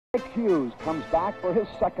Rick Hughes comes back for his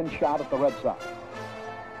second shot at the Red Sox.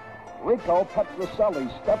 Rico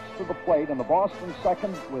Petrocelli steps to the plate in the Boston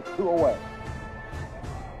second with 2 away.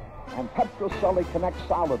 And Petrocelli connects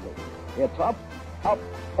solidly. It's up,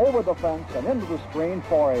 over the fence, and into the screen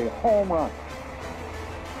for a home run.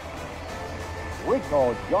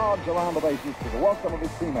 Rico jogs around the bases to the welcome of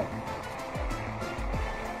his teammates.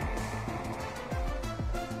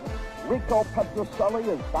 Rico Petrocelli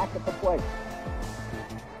is back at the plate.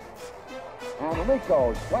 And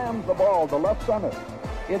Rico slams the ball to left center.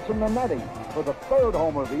 It's in the netting for the 3rd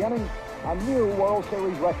homer of the inning, a new World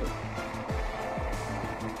Series record.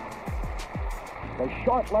 The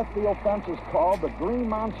short left field fence is called the Green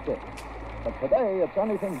Monster, but today it's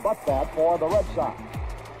anything but that for the Red Sox.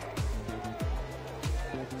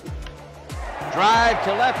 Drive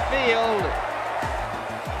to left field,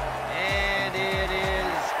 and it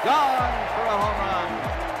is gone for a home run.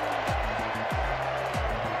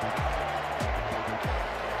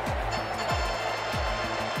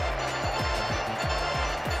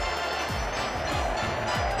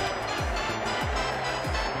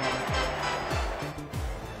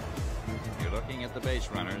 You're looking at the base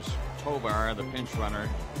runners. Tovar, the pinch runner,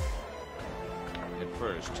 at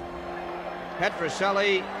first.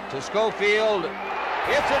 Petrocelli to Schofield.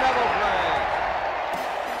 It's a double play.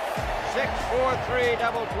 6-4-3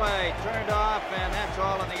 double play. Turned off, and that's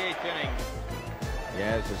all in the 8th inning. He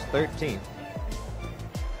has his 13th.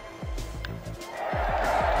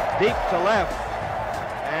 Deep to left.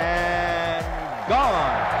 And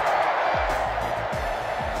gone.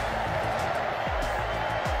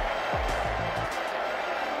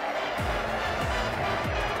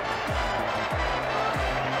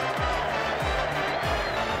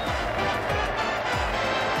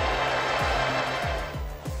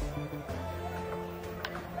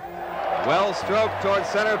 Well stroked towards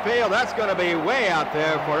center field. That's going to be way out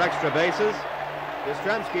there for extra bases.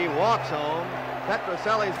 Yastrzemski walks home.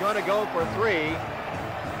 Petrocelli's going to go for 3.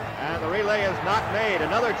 And the relay is not made.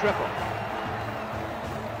 Another triple.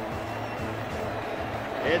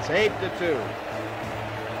 It's 8-2.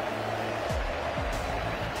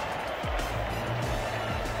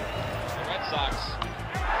 The Red Sox.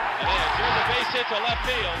 And here's a base hit to left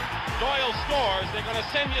field. Doyle scores. They're going to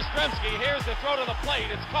send Yastrzemski. Here's the throw to the plate.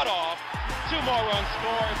 It's cut off. 2 more runs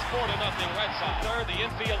score. It's 4-0 Red Sox. Third, the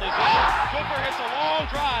infield is in. Cooper hits a long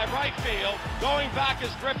drive right field. Going back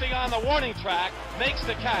is drifting on the warning track. Makes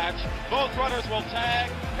the catch. Both runners will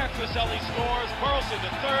tag. Petrocelli scores. Burleson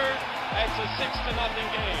to third. It's a 6-0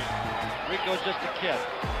 game. Rico's just a kid.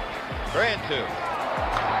 3-2.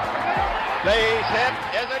 Base hit.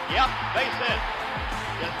 Is it? Yep. Base hit.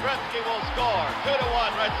 Yastrzemski will score.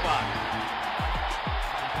 2-1 Red Sox.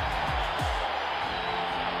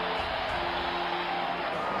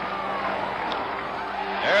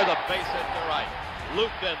 There's a base hit to right.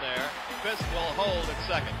 Looped in there. Fisk will hold at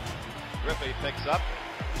second. Griffey picks up.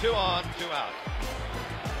 2 on, 2 out.